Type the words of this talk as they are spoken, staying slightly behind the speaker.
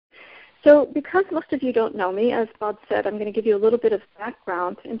So because most of you don't know me, as Bob said, I'm going to give you a little bit of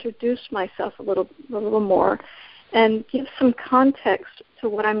background to introduce myself a little more and give some context to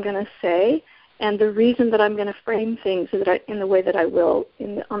what I'm going to say and the reason that I'm going to frame things in the way that I will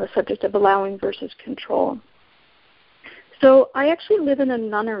on the subject of allowing versus control. So I actually live in a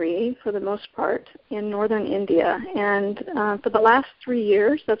nunnery for the most part in northern India, and for the last 3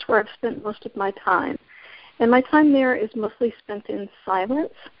 years, that's where I've spent most of my time. And my time there is mostly spent in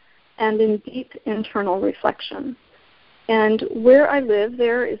silence and in deep internal reflection. And where I live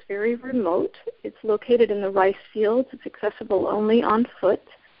there is very remote. It's located in the rice fields. It's accessible only on foot,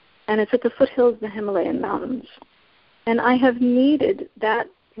 and it's at the foothills of the Himalayan mountains. And I have needed that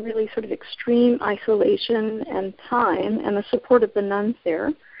really sort of extreme isolation and time and the support of the nuns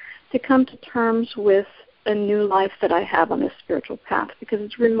there to come to terms with a new life that I have on this spiritual path, because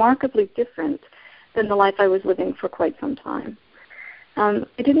it's remarkably different than the life I was living for quite some time. I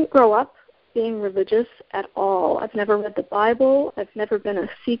didn't grow up being religious at all. I've never read the Bible. I've never been a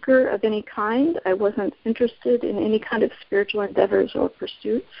seeker of any kind. I wasn't interested in any kind of spiritual endeavors or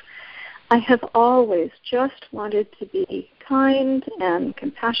pursuits. I have always just wanted to be kind and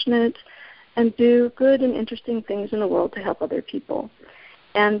compassionate and do good and interesting things in the world to help other people.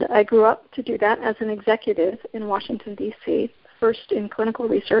 And I grew up to do that as an executive in Washington, D.C., first in clinical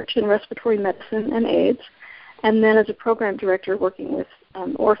research in respiratory medicine and AIDS, and then as a program director working with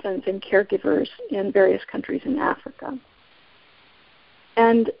orphans and caregivers in various countries in Africa.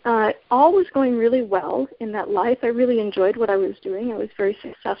 And all was going really well in that life. I really enjoyed what I was doing. I was very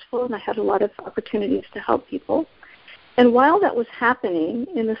successful, and I had a lot of opportunities to help people. And while that was happening,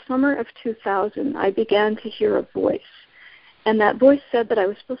 in the summer of 2000, I began to hear a voice. And that voice said that I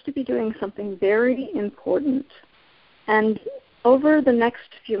was supposed to be doing something very important. And over the next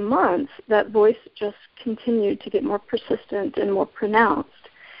few months, that voice just continued to get more persistent and more pronounced.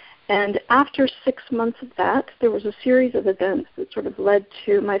 And after 6 months of that, there was a series of events that sort of led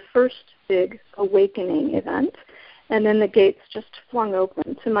to my first big awakening event, and then the gates just flung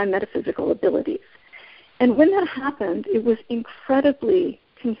open to my metaphysical abilities. And when that happened, it was incredibly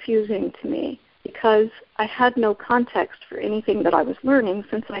confusing to me because I had no context for anything that I was learning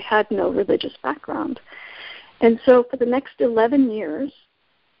since I had no religious background. And so for the next 11 years,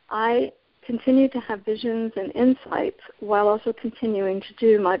 I continued to have visions and insights while also continuing to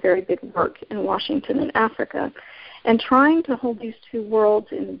do my very big work in Washington and Africa. And trying to hold these two worlds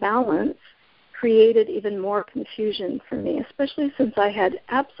in balance created even more confusion for me, especially since I had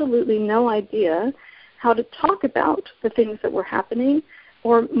absolutely no idea how to talk about the things that were happening,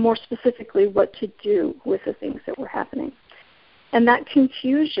 or more specifically, what to do with the things that were happening. And that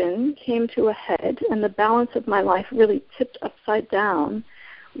confusion came to a head, and the balance of my life really tipped upside down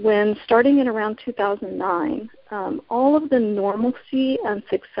when, starting in around 2009, all of the normalcy and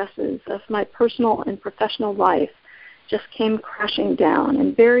successes of my personal and professional life just came crashing down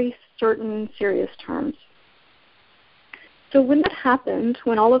in very certain, serious terms. So when that happened,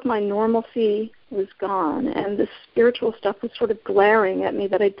 when all of my normalcy was gone and the spiritual stuff was sort of glaring at me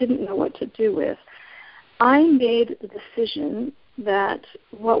that I didn't know what to do with, I made the decision that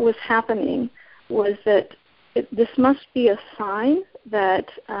what was happening was that this must be a sign that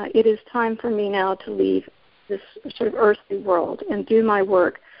it is time for me now to leave this sort of earthly world and do my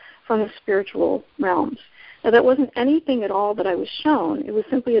work from the spiritual realms. Now, that wasn't anything at all that I was shown. It was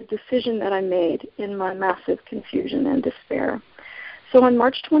simply a decision that I made in my massive confusion and despair. So on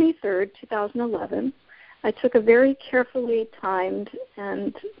March 23rd, 2011, I took a very carefully timed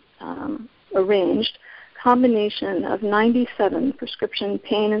and arranged combination of 97 prescription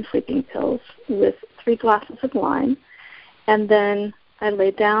pain and sleeping pills with 3 glasses of wine, and then I lay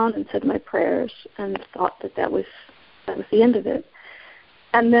down and said my prayers and thought that was the end of it.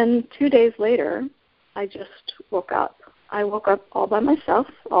 And then 2 days later, I just woke up. I woke up all by myself,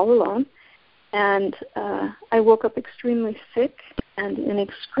 all alone, and I woke up extremely sick and in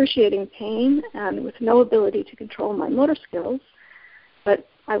excruciating pain and with no ability to control my motor skills, but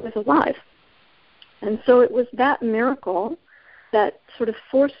I was alive. And so it was that miracle that sort of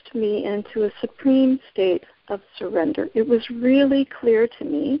forced me into a supreme state of surrender. It was really clear to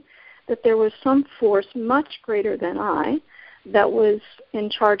me that there was some force much greater than I that was in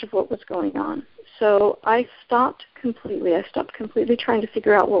charge of what was going on. So I stopped completely. I stopped completely trying to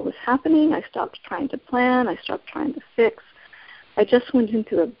figure out what was happening. I stopped trying to plan. I stopped trying to fix. I just went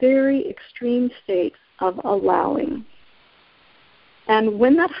into a very extreme state of allowing. And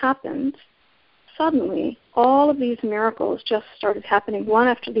when that happened, suddenly all of these miracles just started happening one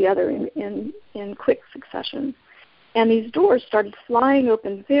after the other in quick succession. And these doors started flying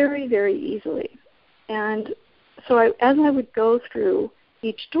open very, very easily. And so as I would go through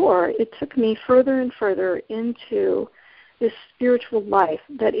each door, it took me further and further into this spiritual life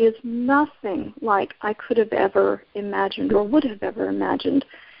that is nothing like I could have ever imagined or would have ever imagined,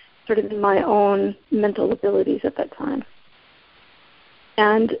 sort of in my own mental abilities at that time.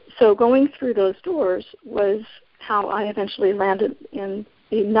 And so going through those doors was how I eventually landed in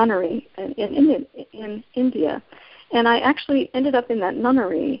the nunnery in India. And I actually ended up in that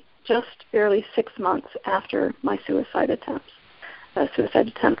nunnery just barely 6 months after my suicide attempt.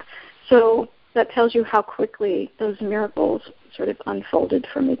 So that tells you how quickly those miracles sort of unfolded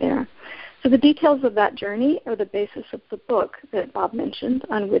for me there. So the details of that journey are the basis of the book that Bob mentioned,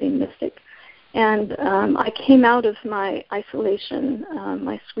 Unwitting Mystic. And I came out of my isolation,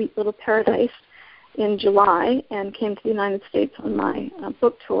 my sweet little paradise, in July and came to the United States on my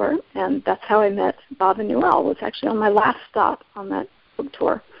book tour. And that's how I met Bob and Noel. It was actually on my last stop on that book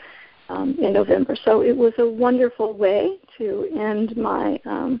tour in November. So it was a wonderful way to end my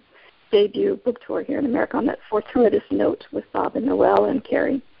debut book tour here in America on that fortuitous note with Bob and Noel and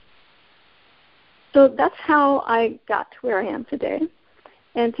Carrie. So that's how I got to where I am today.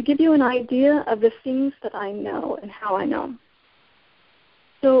 And to give you an idea of the things that I know and how I know.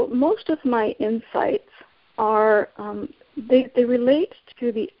 So most of my insights are, they relate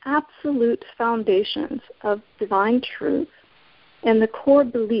to the absolute foundations of divine truth and the core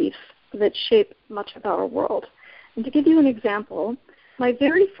beliefs that shape much of our world. And to give you an example, my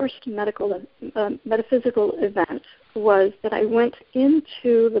very first metaphysical event was that I went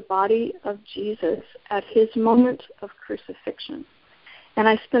into the body of Jesus at his moment of crucifixion. And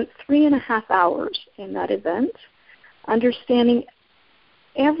I spent 3.5 hours in that event understanding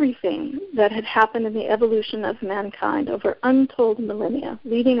everything that had happened in the evolution of mankind over untold millennia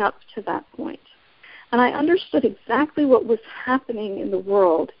leading up to that point. And I understood exactly what was happening in the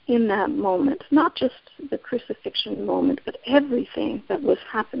world in that moment, not just the crucifixion moment, but everything that was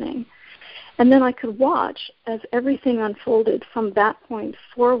happening. And then I could watch as everything unfolded from that point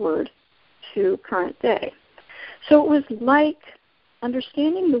forward to current day. So it was like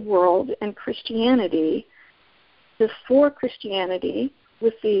understanding the world and Christianity before Christianity,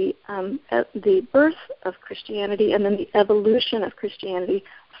 with the birth of Christianity and then the evolution of Christianity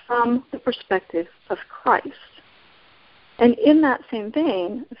from the perspective of Christ. And in that same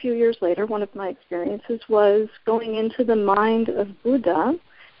vein, a few years later, one of my experiences was going into the mind of Buddha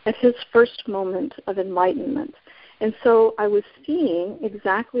at his first moment of enlightenment. And so I was seeing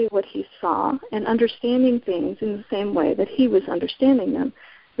exactly what he saw and understanding things in the same way that he was understanding them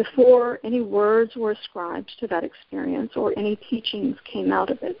before any words were ascribed to that experience or any teachings came out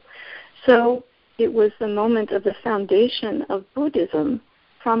of it. So it was the moment of the foundation of Buddhism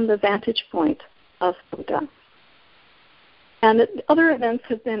from the vantage point of Buddha. And other events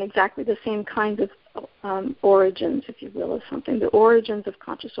have been exactly the same kind of origins, if you will, of something. The origins of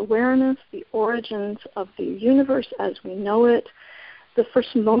conscious awareness, the origins of the universe as we know it, the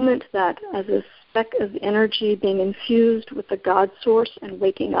first moment that as a speck of energy being infused with the God source and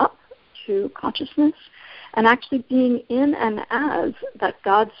waking up to consciousness, and actually being in and as that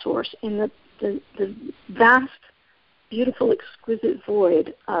God source in the vast, beautiful, exquisite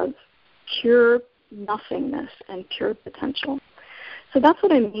void of pure nothingness and pure potential. So that's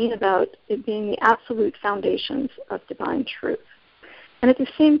what I mean about it being the absolute foundations of divine truth. And at the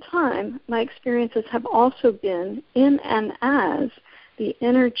same time, my experiences have also been in and as the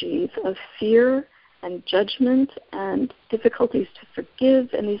energies of fear and judgment and difficulties to forgive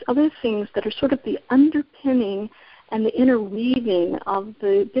and these other things that are sort of the underpinning and the interweaving of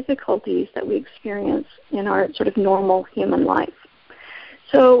the difficulties that we experience in our sort of normal human life.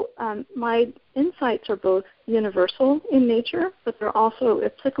 So my insights are both universal in nature, but they're also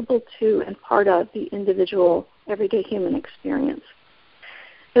applicable to and part of the individual everyday human experience.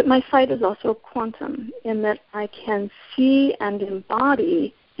 But my sight is also quantum in that I can see and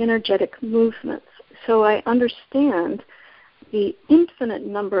embody energetic movements. So I understand the infinite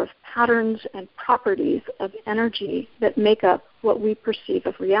number of patterns and properties of energy that make up what we perceive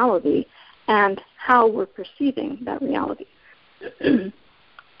of reality and how we're perceiving that reality.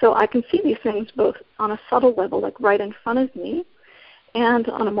 So I can see these things both on a subtle level, like right in front of me, and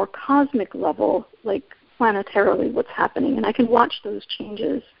on a more cosmic level, like planetarily what's happening. And I can watch those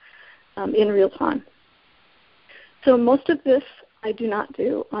changes in real time. So most of this I do not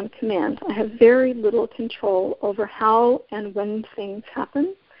do on command. I have very little control over how and when things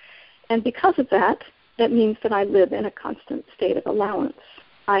happen. And because of that, that means that I live in a constant state of allowance.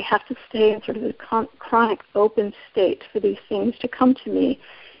 I have to stay in sort of a chronic open state for these things to come to me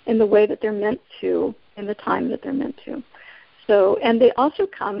in the way that they're meant to, in the time that they're meant to. So, and they also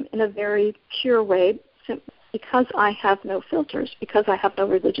come in a very pure way, because I have no filters, because I have no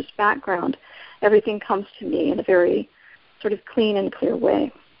religious background. Everything comes to me in a very sort of clean and clear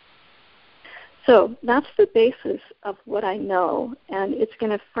way. So that's the basis of what I know, and it's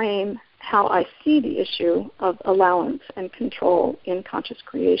going to frame how I see the issue of allowance and control in conscious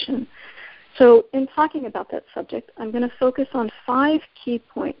creation. So in talking about that subject, I'm going to focus on 5 key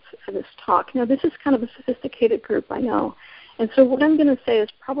points for this talk. Now, this is kind of a sophisticated group, I know. And so what I'm going to say is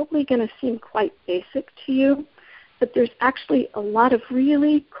probably going to seem quite basic to you, but there's actually a lot of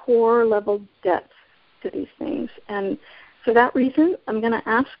really core level depth to these things. And for that reason, I'm going to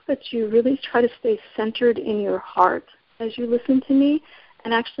ask that you really try to stay centered in your heart as you listen to me,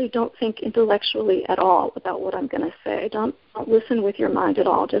 and actually don't think intellectually at all about what I'm going to say. Don't listen with your mind at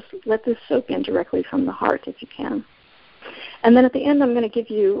all. Just let this soak in directly from the heart if you can. And then at the end, I'm going to give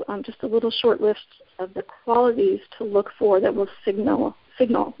you just a little short list of the qualities to look for that will signal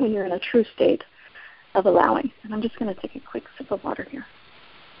when you're in a true state of allowing. And I'm just going to take a quick sip of water here.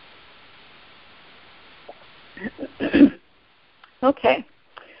 Okay.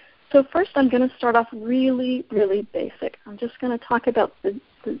 So first I'm going to start off really, really basic. I'm just going to talk about the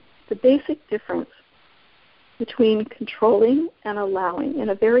basic difference between controlling and allowing in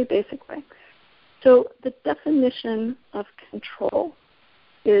a very basic way. So the definition of control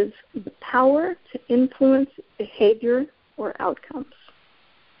is the power to influence behavior or outcomes.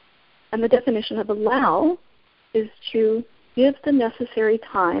 And the definition of allow is to give the necessary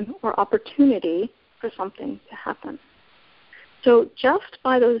time or opportunity for something to happen. So just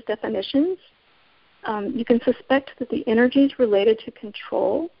by those definitions, you can suspect that the energies related to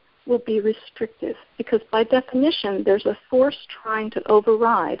control will be restrictive, because by definition, there's a force trying to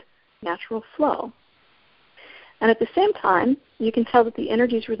override natural flow. And at the same time, you can tell that the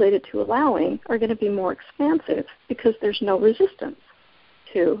energies related to allowing are going to be more expansive, because there's no resistance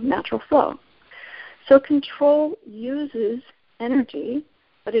to natural flow. So control uses energy,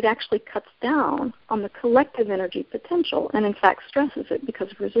 but it actually cuts down on the collective energy potential and, in fact, stresses it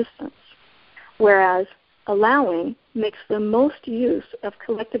because of resistance. Whereas allowing makes the most use of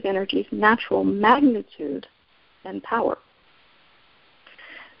collective energy's natural magnitude and power.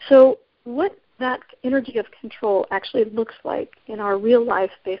 So what that energy of control actually looks like in our real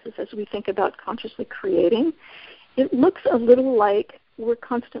life basis as we think about consciously creating, it looks a little like we're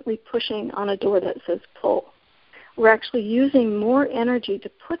constantly pushing on a door that says pull. We're actually using more energy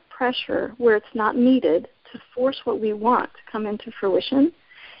to put pressure where it's not needed to force what we want to come into fruition,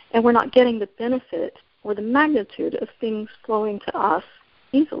 and we're not getting the benefit or the magnitude of things flowing to us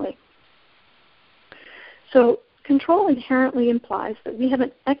easily. So control inherently implies that we have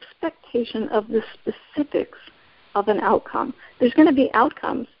an expectation of the specifics of an outcome. There's going to be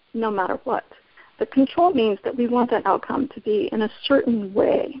outcomes no matter what. But control means that we want that outcome to be in a certain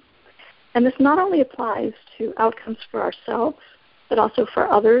way. And this not only applies to outcomes for ourselves, but also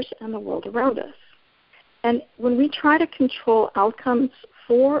for others and the world around us. And when we try to control outcomes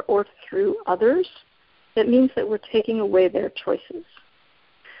for or through others, that means that we're taking away their choices,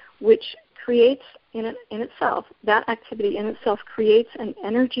 which creates in itself, that activity in itself creates an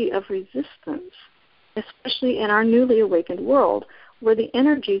energy of resistance, especially in our newly awakened world, where the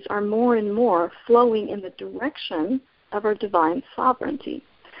energies are more and more flowing in the direction of our divine sovereignty.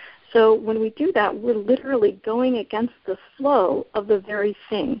 So when we do that, we're literally going against the flow of the very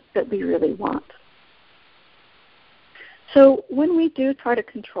thing that we really want. So when we do try to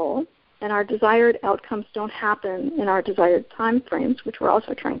control, and our desired outcomes don't happen in our desired time frames, which we're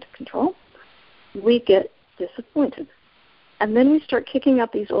also trying to control, we get disappointed. And then we start kicking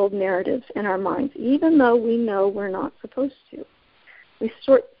up these old narratives in our minds, even though we know we're not supposed to. We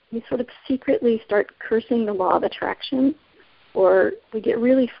sort of secretly start cursing the law of attraction, or we get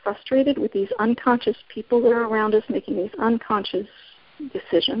really frustrated with these unconscious people that are around us making these unconscious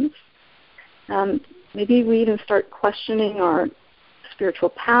decisions. Maybe we even start questioning our spiritual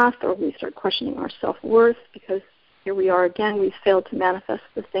path, or we start questioning our self-worth, because here we are again, we failed to manifest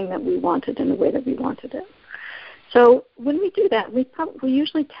the thing that we wanted in the way that we wanted it. So when we do that, we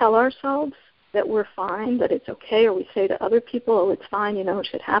usually tell ourselves that we're fine, that it's okay, or we say to other people, oh, it's fine, you know, it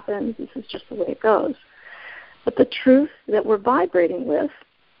should happen, this is just the way it goes. But the truth that we're vibrating with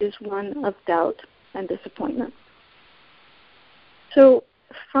is one of doubt and disappointment. So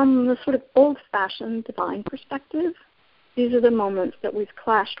from the sort of old-fashioned divine perspective, these are the moments that we've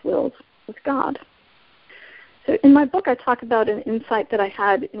clashed wills with God. So in my book, I talk about an insight that I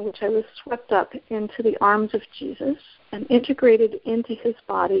had in which I was swept up into the arms of Jesus and integrated into his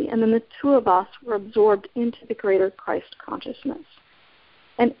body, and then the two of us were absorbed into the greater Christ consciousness.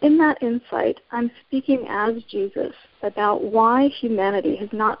 And in that insight, I'm speaking as Jesus about why humanity has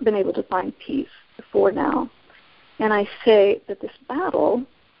not been able to find peace before now, and I say that this battle,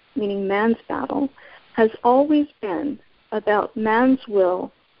 meaning man's battle, has always been about man's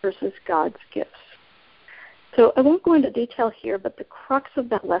will versus God's gifts. So I won't go into detail here, but the crux of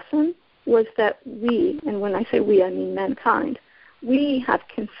that lesson was that we, and when I say we, I mean mankind, we have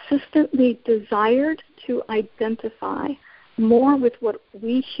consistently desired to identify more with what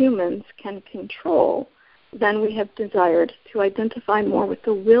we humans can control than we have desired to identify more with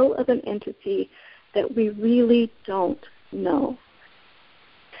the will of an entity that we really don't know.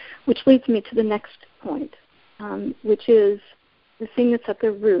 Which leads me to the next point, which is the thing that's at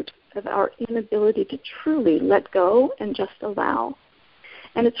the root of our inability to truly let go and just allow.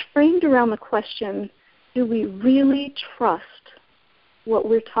 And it's framed around the question, do we really trust what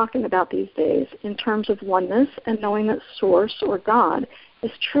we're talking about these days in terms of oneness and knowing that Source or God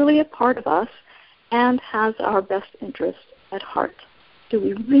is truly a part of us and has our best interests at heart? Do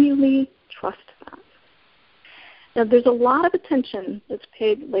we really trust that? Now, there's a lot of attention that's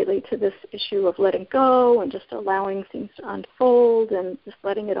paid lately to this issue of letting go and just allowing things to unfold and just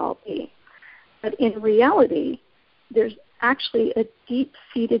letting it all be. But in reality, there's actually a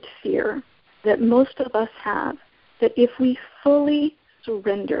deep-seated fear that most of us have that if we fully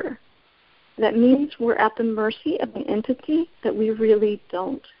surrender, that means we're at the mercy of an entity that we really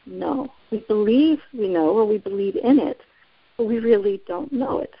don't know. We believe we know, or we believe in it, but we really don't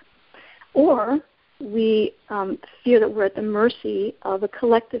know it. Or we fear that we're at the mercy of a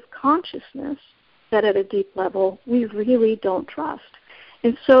collective consciousness that at a deep level we really don't trust.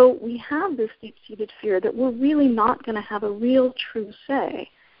 And so we have this deep-seated fear that we're really not going to have a real true say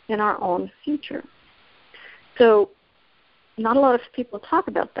in our own future. So not a lot of people talk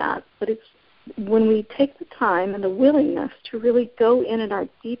about that, but it's when we take the time and the willingness to really go in at our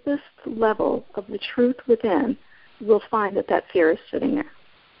deepest level of the truth within, we'll find that that fear is sitting there.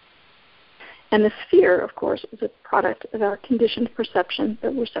 And this fear, of course, is a product of our conditioned perception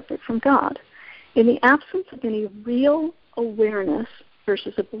that we're separate from God. In the absence of any real awareness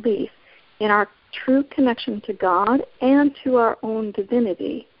versus a belief in our true connection to God and to our own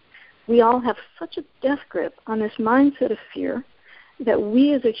divinity, we all have such a death grip on this mindset of fear that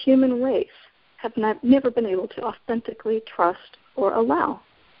we as a human race have never been able to authentically trust or allow.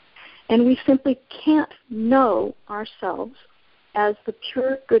 And we simply can't know ourselves as the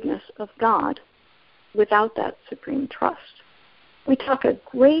pure goodness of God without that supreme trust. We talk a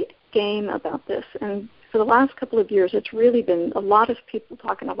great game about this, and for the last couple of years it's really been a lot of people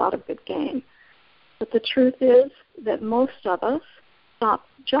talking a lot of good game. But the truth is that most of us stop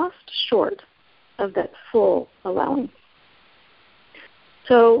just short of that full allowing.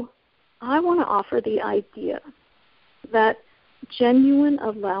 So I want to offer the idea that genuine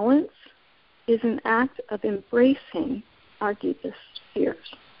allowance is an act of embracing our deepest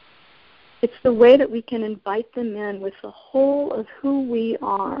fears. It's the way that we can invite them in with the whole of who we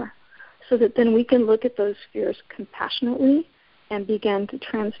are so that then we can look at those fears compassionately and begin to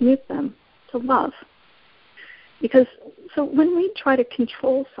transmute them to love. Because so when we try to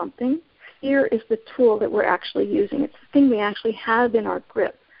control something, fear is the tool that we're actually using. It's the thing we actually have in our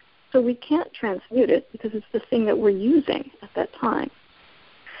grip. So we can't transmute it because it's the thing that we're using at that time.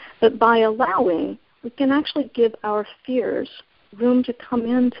 But by allowing, we can actually give our fears room to come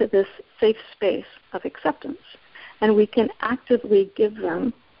into this safe space of acceptance. And we can actively give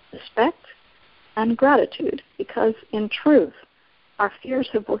them respect and gratitude because, in truth, our fears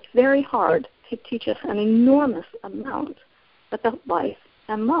have worked very hard to teach us an enormous amount about life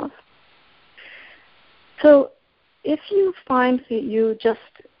and love. So if you find that you just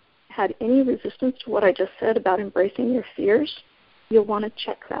had any resistance to what I just said about embracing your fears, you'll want to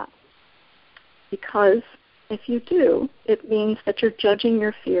check that. Because if you do, it means that you're judging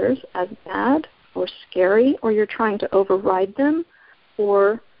your fears as bad or scary, or you're trying to override them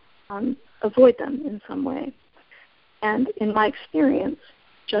or avoid them in some way. And in my experience,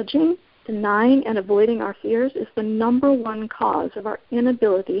 judging, denying, and avoiding our fears is the number one cause of our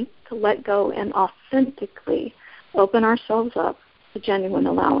inability to let go and authentically open ourselves up to genuine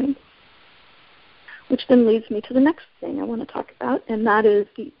allowing. Which then leads me to the next thing I want to talk about, and that is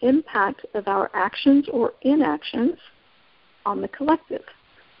the impact of our actions or inactions on the collective.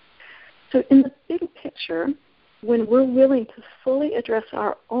 So in the big picture, when we're willing to fully address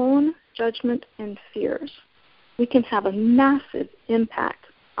our own judgment and fears, we can have a massive impact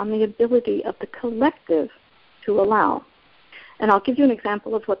on the ability of the collective to allow. And I'll give you an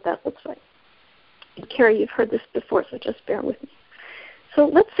example of what that looks like. And Carrie, you've heard this before, so just bear with me. So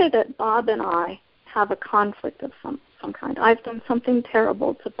let's say that Bob and I have a conflict of some kind. I've done something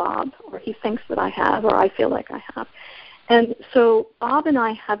terrible to Bob, or he thinks that I have, or I feel like I have. And so Bob and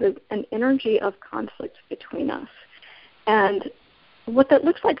I have an energy of conflict between us. And what that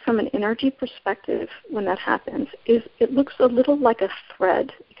looks like from an energy perspective when that happens is it looks a little like a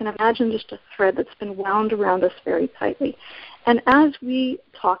thread. You can imagine just a thread that's been wound around us very tightly. And as we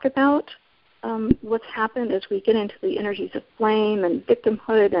talk about what's happened, as we get into the energies of blame and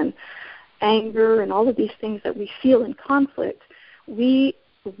victimhood and anger and all of these things that we feel in conflict, we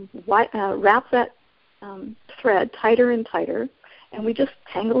wrap that thread tighter and tighter, and we just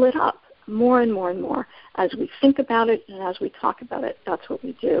tangle it up more and more and more. As we think about it and as we talk about it, that's what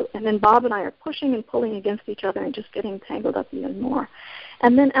we do. And then Bob and I are pushing and pulling against each other and just getting tangled up even more.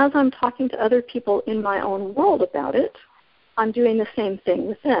 And then as I'm talking to other people in my own world about it, I'm doing the same thing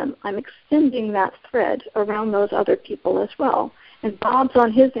with them. I'm extending that thread around those other people as well. And Bob's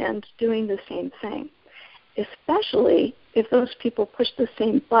on his end doing the same thing, especially if those people push the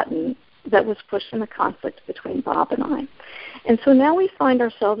same button that was pushed in the conflict between Bob and I. And so now we find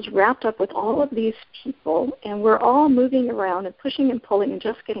ourselves wrapped up with all of these people, and we're all moving around and pushing and pulling and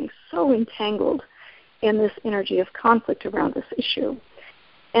just getting so entangled in this energy of conflict around this issue.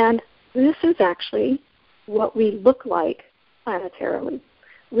 And this is actually what we look like planetarily.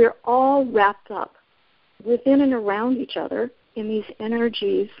 We're all wrapped up within and around each other in these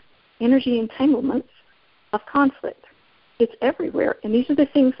energy entanglements of conflict. It's everywhere, and these are the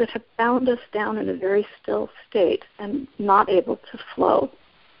things that have bound us down in a very still state and not able to flow.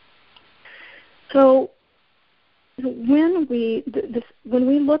 So when we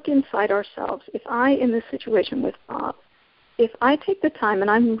look inside ourselves, if I, in this situation with Bob, if I take the time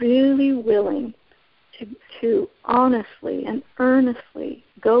and I'm really willing to honestly and earnestly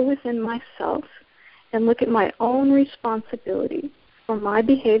go within myself and look at my own responsibility for my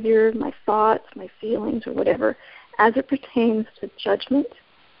behavior, my thoughts, my feelings, or whatever, as it pertains to judgment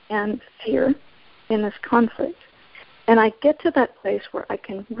and fear in this conflict. And I get to that place where I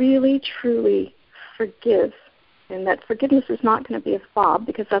can really, truly forgive. And that forgiveness is not going to be of Bob,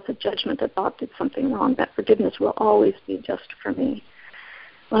 because that's a judgment that Bob did something wrong. That forgiveness will always be just for me.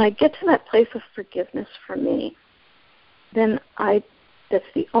 When I get to that place of forgiveness for me, then that's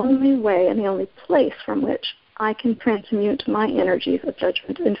the only way and the only place from which I can transmute my energies of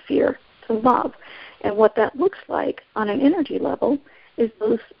judgment and fear to love. And what that looks like on an energy level is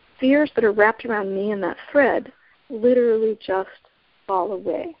those fears that are wrapped around me in that thread literally just fall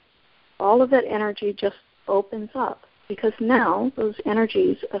away. All of that energy just opens up, because now those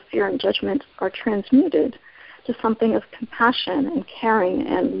energies of fear and judgment are transmuted to something of compassion and caring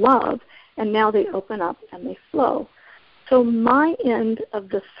and love, and now they open up and they flow. So my end of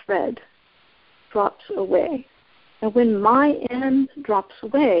the thread drops away. And when my end drops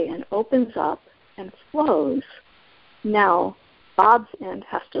away and opens up and flows, now Bob's end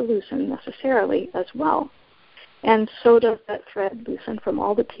has to loosen necessarily as well. And so does that thread loosen from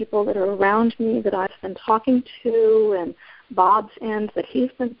all the people that are around me that I've been talking to, and Bob's end that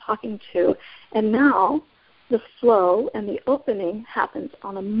he's been talking to. And now the flow and the opening happens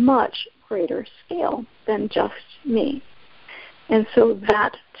on a much greater scale than just me. And so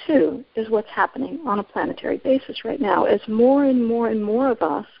that, too, is what's happening on a planetary basis right now, as more and more and more of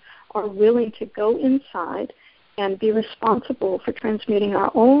us are willing to go inside and be responsible for transmuting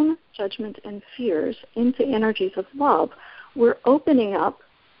our own judgment and fears into energies of love. We're opening up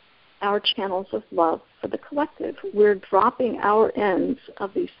our channels of love for the collective. We're dropping our ends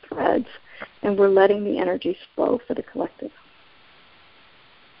of these threads, and we're letting the energies flow for the collective.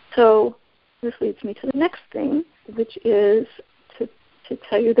 So this leads me to the next thing, which is to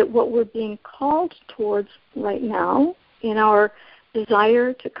tell you that what we're being called towards right now in our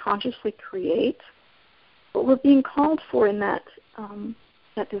desire to consciously create, what we're being called for in that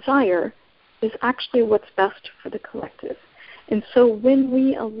desire is actually what's best for the collective. And so when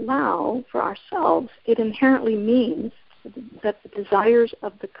we allow for ourselves, it inherently means that the desires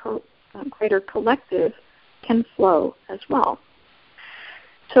of the greater collective can flow as well.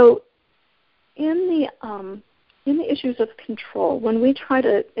 So in the issues of control, when we try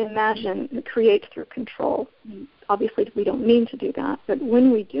to imagine, create through control, obviously we don't mean to do that, but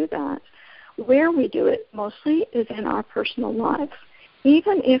when we do that, where we do it mostly is in our personal lives.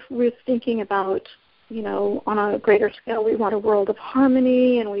 Even if we're thinking about, on a greater scale, we want a world of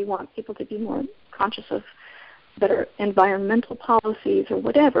harmony and we want people to be more conscious of better environmental policies or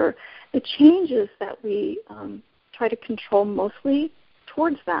whatever, the changes that we try to control mostly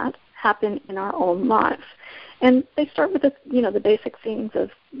towards that happen in our own lives. And they start with the basic things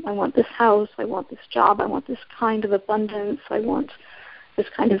of, I want this house, I want this job, I want this kind of abundance, I want this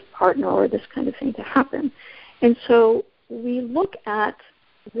kind of partner or this kind of thing to happen. And so we look at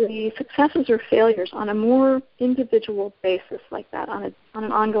the successes or failures on a more individual basis like that, on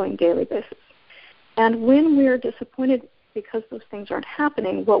an ongoing daily basis. And when we're disappointed because those things aren't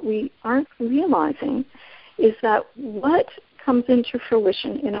happening, what we aren't realizing is that what comes into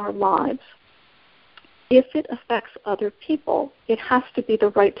fruition in our lives, if it affects other people, it has to be the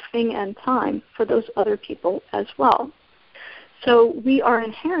right thing and time for those other people as well. So we are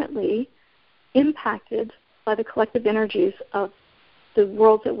inherently impacted by the collective energies of the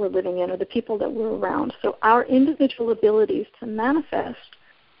world that we're living in or the people that we're around. So our individual abilities to manifest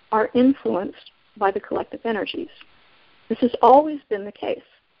are influenced by the collective energies. This has always been the case.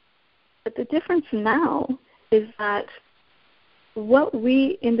 But the difference now is that what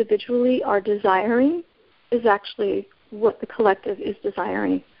we individually are desiring is actually what the collective is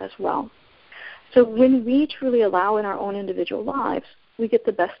desiring as well. So when we truly allow in our own individual lives, we get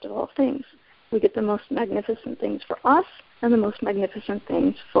the best of all things. We get the most magnificent things for us and the most magnificent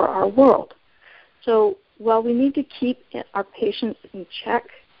things for our world. So while we need to keep our patience in check,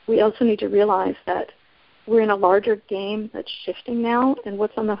 we also need to realize that we're in a larger game that's shifting now, and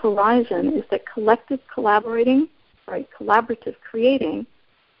what's on the horizon is that collaborative creating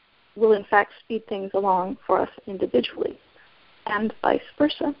will in fact speed things along for us individually, and vice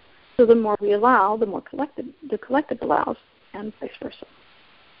versa. So the more we allow, the more the collective allows, and vice versa.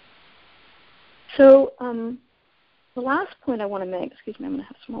 So the last point I want to make, excuse me, I'm going to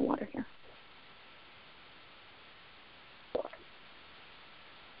have some more water here.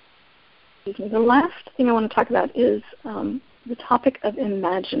 The last thing I want to talk about is the topic of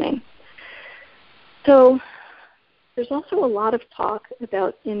imagining. So there's also a lot of talk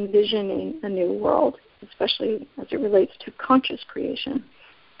about envisioning a new world, especially as it relates to conscious creation.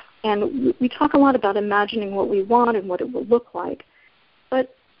 And we talk a lot about imagining what we want and what it will look like.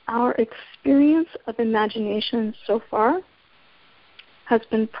 But our experience of imagination so far has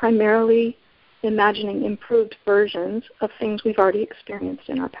been primarily imagining improved versions of things we've already experienced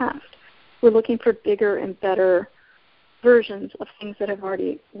in our past. We're looking for bigger and better versions of things that have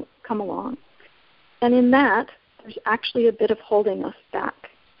already come along. And in that, there's actually a bit of holding us back,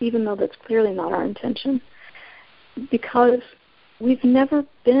 even though that's clearly not our intention, because we've never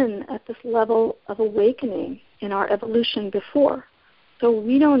been at this level of awakening in our evolution before. So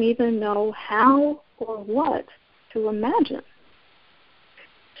we don't even know how or what to imagine.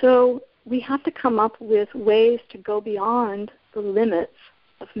 So we have to come up with ways to go beyond the limits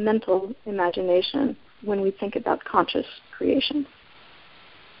of mental imagination when we think about conscious creation.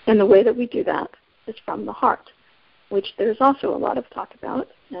 And the way that we do that is from the heart, which there's also a lot of talk about,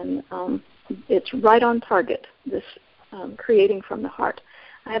 and it's right on target, this creating from the heart.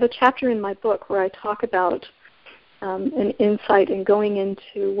 I have a chapter in my book where I talk about an insight in going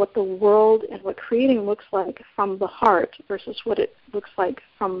into what the world and what creating looks like from the heart versus what it looks like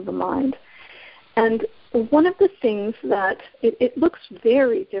from the mind. And one of the things that it looks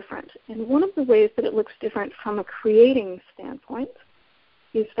very different, and one of the ways that it looks different from a creating standpoint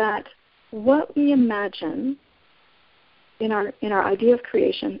is that what we imagine in our idea of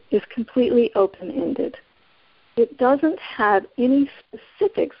creation is completely open-ended. It doesn't have any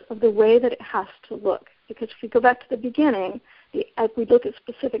specifics of the way that it has to look. Because if we go back to the beginning, if we look at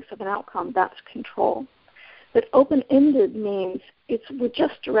specifics of an outcome, that's control. But open-ended means we're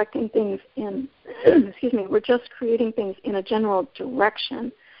just directing things in, we're just creating things in a general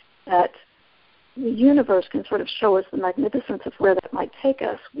direction that the universe can sort of show us the magnificence of where that might take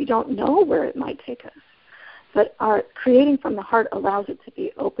us. We don't know where it might take us. But our creating from the heart allows it to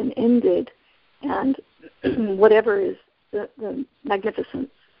be open-ended, and whatever is the magnificence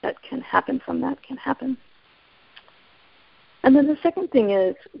that can happen from that can happen. And then the second thing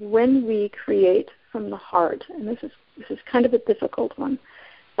is when we create from the heart, and this is kind of a difficult one,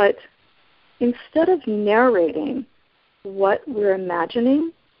 but instead of narrating what we're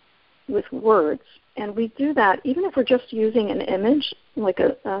imagining with words, and we do that even if we're just using an image, like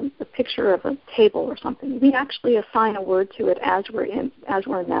a picture of a table or something, we actually assign a word to it as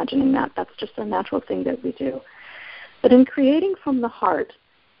we're imagining that. That's just a natural thing that we do. But in creating from the heart,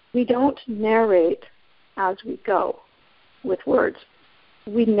 we don't narrate as we go with words.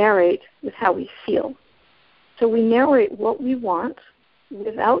 We narrate with how we feel. So we narrate what we want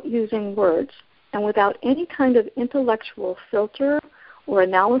without using words and without any kind of intellectual filter or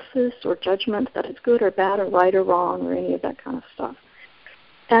analysis or judgment that it's good or bad or right or wrong or any of that kind of stuff.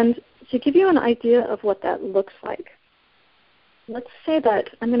 And to give you an idea of what that looks like, let's say that,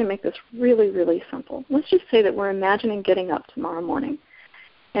 I'm going to make this really, really simple. Let's just say that we're imagining getting up tomorrow morning.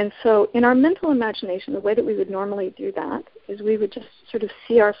 And so in our mental imagination, the way that we would normally do that is we would just sort of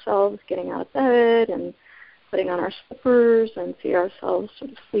see ourselves getting out of bed and putting on our slippers and see ourselves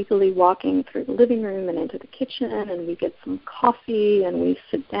sort of sleepily walking through the living room and into the kitchen, and we get some coffee and we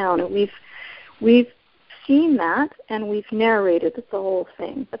sit down and we seen that and we've narrated the whole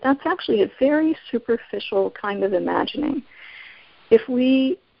thing. But that's actually a very superficial kind of imagining. If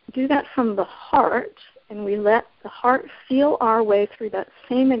we do that from the heart and we let the heart feel our way through that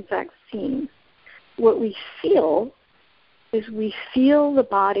same exact scene, what we feel is we feel the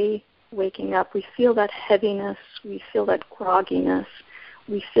body waking up. We feel that heaviness. We feel that grogginess.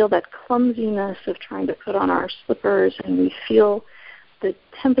 We feel that clumsiness of trying to put on our slippers, and we feel the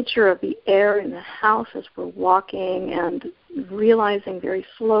temperature of the air in the house as we're walking and realizing very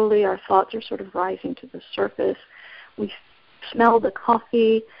slowly our thoughts are sort of rising to the surface. We smell the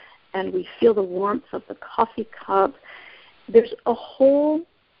coffee and we feel the warmth of the coffee cup. There's a whole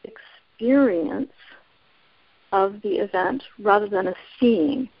experience of the event rather than a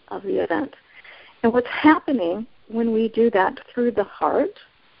seeing of the event. And what's happening when we do that through the heart,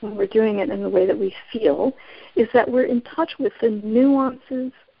 when we're doing it in the way that we feel, is that we're in touch with the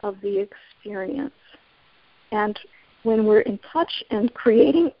nuances of the experience. And when we're in touch and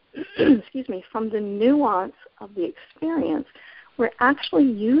creating, from the nuance of the experience, we're actually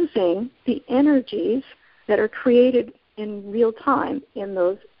using the energies that are created in real time in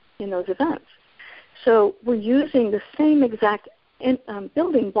those events. So we're using the same exact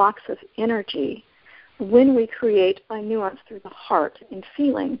building blocks of energy when we create by nuance through the heart and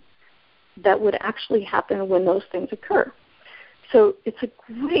feeling that would actually happen when those things occur. So it's a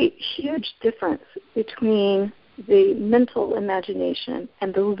great, huge difference between the mental imagination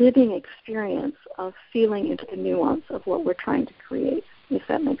and the living experience of feeling into the nuance of what we're trying to create, if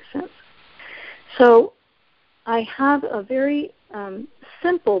that makes sense. So I have a very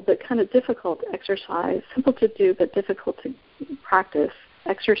simple but kind of difficult exercise, simple to do but difficult to practice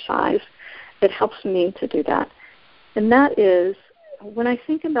exercise that helps me to do that. And that is when I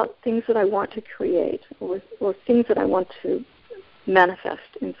think about things that I want to create or things that I want to manifest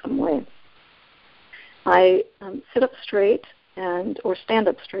in some way, I sit up straight or stand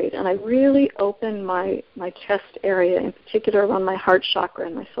up straight, and I really open my chest area, in particular around my heart chakra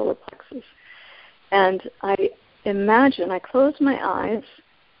and my solar plexus. And I close my eyes,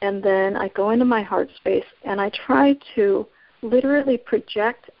 and then I go into my heart space, and I try to literally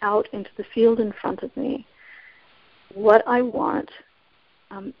project out into the field in front of me what I want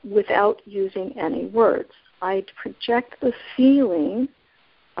without using any words. I project the feeling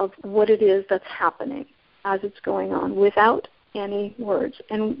of what it is that's happening as it's going on without any words.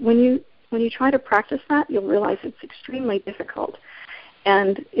 And when you try to practice that, you'll realize it's extremely difficult.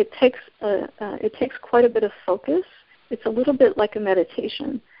 And it takes quite a bit of focus. It's a little bit like a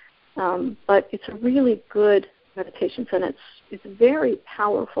meditation, but it's a really good meditation, and it's very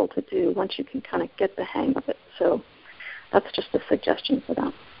powerful to do once you can kind of get the hang of it. So that's just a suggestion for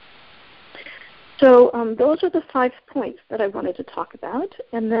that. So those are the 5 points that I wanted to talk about,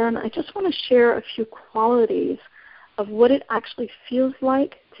 and then I just want to share a few qualities of what it actually feels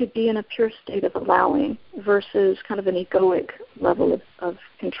like to be in a pure state of allowing versus kind of an egoic level of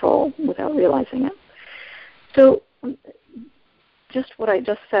control without realizing it. So just what I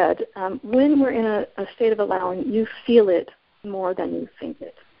just said, when we're in a state of allowing, you feel it more than you think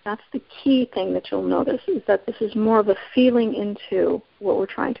it. That's the key thing that you'll notice, is that this is more of a feeling into what we're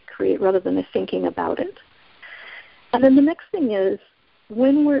trying to create rather than a thinking about it. And then the next thing is,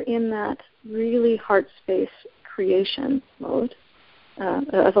 when we're in that really heart space creation mode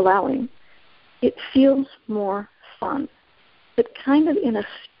of allowing, it feels more fun, but kind of in a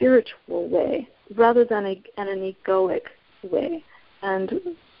spiritual way rather than an egoic way. And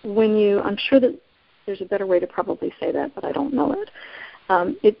I'm sure that there's a better way to probably say that, but I don't know it.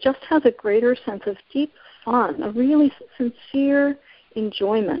 It just has a greater sense of deep fun, a really sincere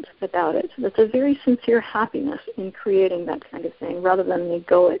enjoyment about it. That's a very sincere happiness in creating that kind of thing rather than an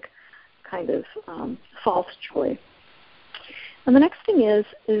egoic kind of false joy. And the next thing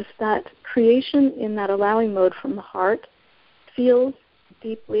is that creation in that allowing mode from the heart feels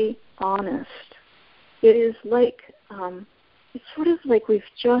deeply honest. It is like, it's sort of like we've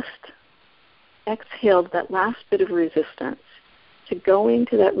just exhaled that last bit of resistance to going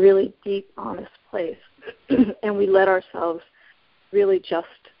to that really deep, honest place. And we let ourselves really just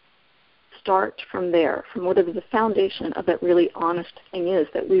start from there, from whatever the foundation of that really honest thing is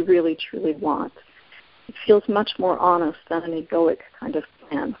that we really, truly want. It feels much more honest than an egoic kind of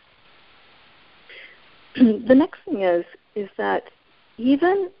plan. The next thing is that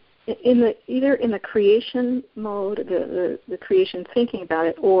even either in the creation mode, the creation thinking about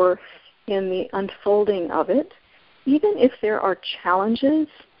it, or in the unfolding of it, even if there are challenges,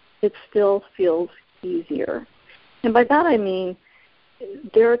 it still feels easier. And by that I mean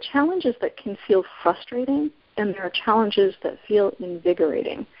there are challenges that can feel frustrating, and there are challenges that feel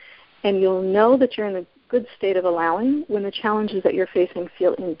invigorating. And you'll know that you're in a good state of allowing when the challenges that you're facing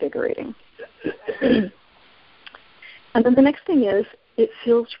feel invigorating. And then the next thing is it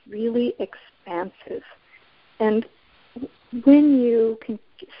feels really expansive. And when you can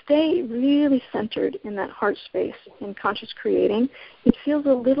stay really centered in that heart space in conscious creating, it feels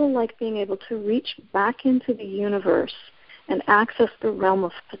a little like being able to reach back into the universe and access the realm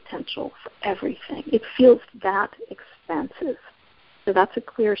of potential for everything. It feels that expansive. So that's a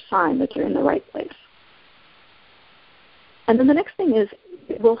clear sign that you're in the right place. And then the next thing is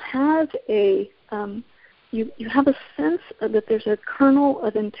it will have you have a sense that there's a kernel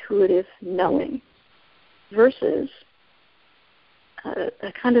of intuitive knowing versus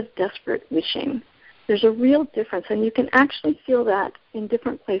a kind of desperate wishing. There's a real difference, and you can actually feel that in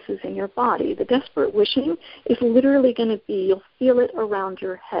different places in your body. The desperate wishing is literally going to be, you'll feel it around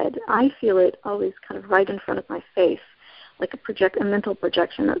your head. I feel it always kind of right in front of my face, like a mental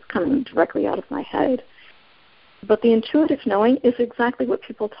projection that's coming directly out of my head. But the intuitive knowing is exactly what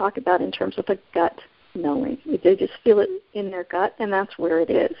people talk about in terms of a gut knowing. They just feel it in their gut, and that's where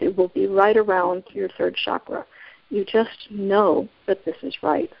it is. It will be right around your third chakra. You just know that this is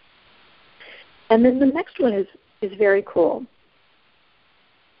right. And then the next one is very cool.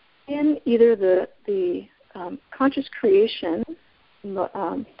 In either the conscious creation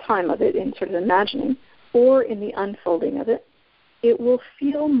time of it, in sort of imagining, or in the unfolding of it, it will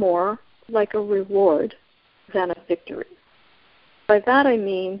feel more like a reward than a victory. By that I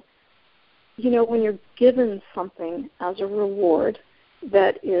mean, when you're given something as a reward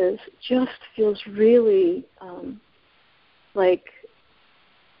that just feels really like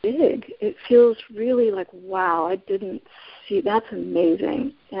big. It feels really like, wow, I didn't see, that's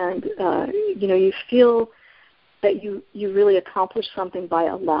amazing. And, you feel that you really accomplished something by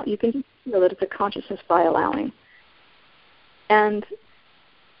allowing. You can feel that it's a consciousness by allowing. And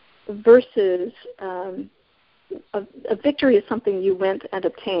versus a victory is something you went and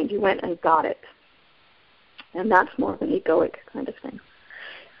obtained. You went and got it. And that's more of an egoic kind of thing.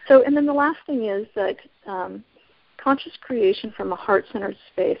 So, and then the last thing is that conscious creation from a heart-centered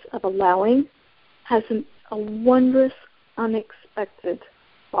space of allowing has a wondrous, unexpected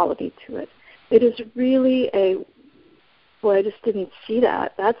quality to it. It is really boy, I just didn't see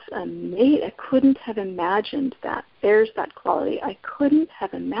that. That's amazing. I couldn't have imagined that. There's that quality. I couldn't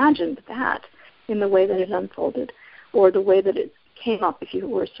have imagined that in the way that it unfolded, or the way that it came up. If you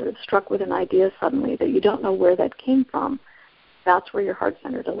were sort of struck with an idea suddenly that you don't know where that came from, that's where your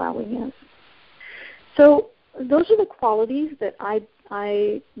heart-centered allowing is. So those are the qualities that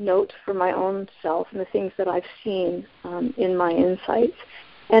I note for my own self and the things that I've seen in my insights.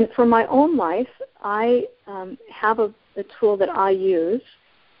 And for my own life, I have a tool that I use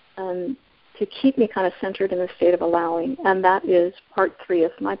to keep me kind of centered in the state of allowing, and that is part 3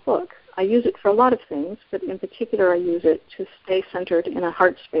 of my book. I use it for a lot of things, but in particular I use it to stay centered in a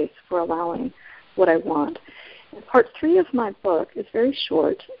heart space for allowing what I want. And part 3 of my book is very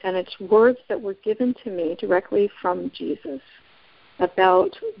short, and it's words that were given to me directly from Jesus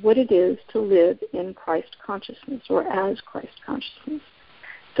about what it is to live in Christ consciousness or as Christ consciousness.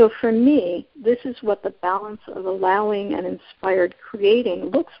 So for me, this is what the balance of allowing and inspired creating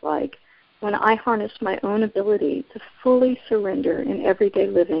looks like when I harness my own ability to fully surrender in everyday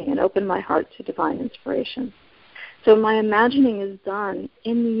living and open my heart to divine inspiration. So my imagining is done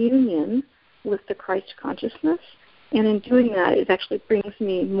in union with the Christ consciousness, and in doing that, it actually brings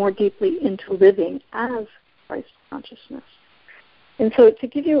me more deeply into living as Christ consciousness. And so to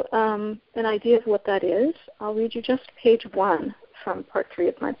give you an idea of what that is, I'll read you just page 1 from part 3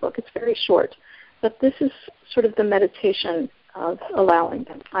 of my book. It's very short, but this is sort of the meditation of allowing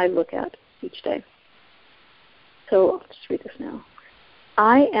that I look at each day. So I'll just read this now.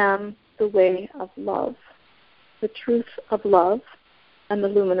 I am the way of love, the truth of love, and the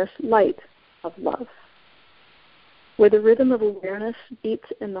luminous light of love. Where the rhythm of awareness beats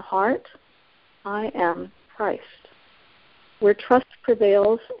in the heart, I am Christ. Where trust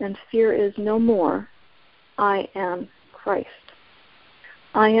prevails and fear is no more, I am Christ.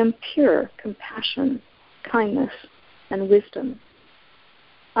 I am pure compassion, kindness, and wisdom.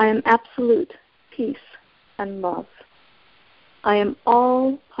 I am absolute peace and love. I am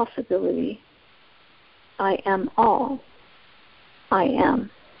all possibility. I am all. I am.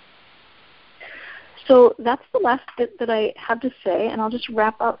 So that's the last bit that I have to say, and I'll just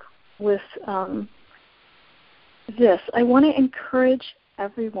wrap up with this. I want to encourage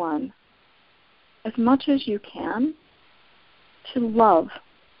everyone, as much as you can, to love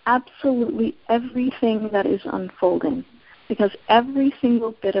absolutely everything that is unfolding, because every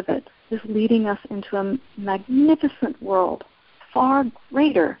single bit of it is leading us into a magnificent world, far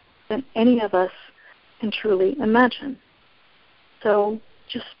greater than any of us can truly imagine. So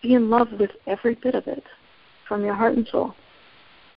just be in love with every bit of it from your heart and soul.